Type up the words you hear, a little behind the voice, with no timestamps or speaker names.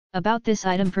About this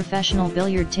item: professional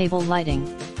billiard table lighting,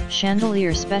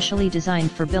 chandelier specially designed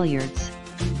for billiards.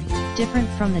 Different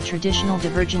from the traditional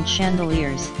divergent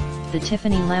chandeliers, the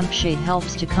Tiffany lampshade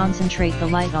helps to concentrate the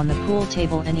light on the pool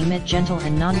table and emit gentle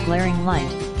and non-glaring light,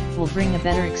 will bring a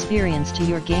better experience to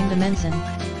your game. Dimension,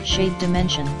 shade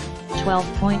dimension,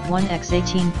 12.1 x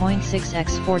 18.6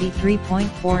 x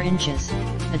 43.4 inches,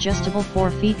 adjustable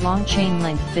 4 feet long chain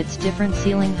length, fits different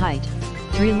ceiling height.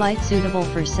 3 light, suitable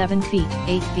for 7 feet,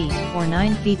 8 feet, or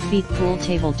 9 feet pool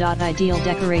table. Ideal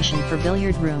decoration for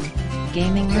billiard room,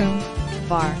 gaming room,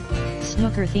 bar,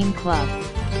 snooker theme club,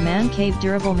 man cave.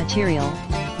 Durable material,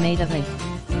 made of a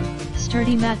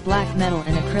sturdy matte black metal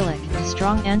and acrylic,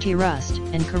 strong anti-rust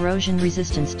and corrosion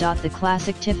resistance. The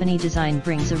classic Tiffany design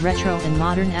brings a retro and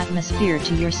modern atmosphere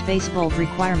to your space. Bulb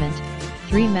requirement: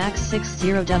 3 max 60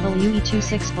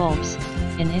 WE26 bulbs,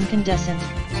 in incandescent,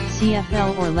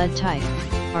 CFL or LED type,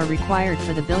 are required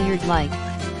for the billiard light.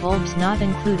 Bulbs not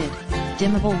included.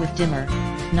 Dimmable with dimmer,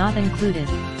 not included.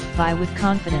 Buy with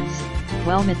confidence.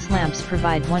 Wellmet's lamps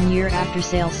provide 1 year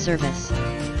after-sales service.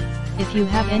 If you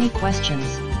have any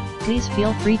questions, please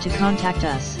feel free to contact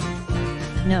us.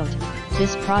 Note: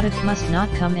 this product must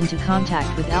not come into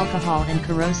contact with alcohol and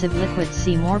corrosive liquids.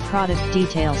 See more product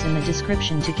details in the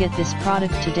description to get this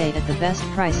product today at the best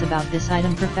price. About this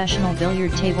item: professional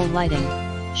billiard table lighting,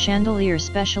 chandelier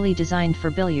specially designed for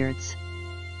billiards.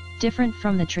 Different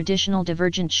from the traditional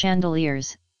divergent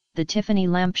chandeliers, the Tiffany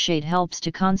lampshade helps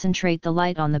to concentrate the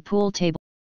light on the pool table.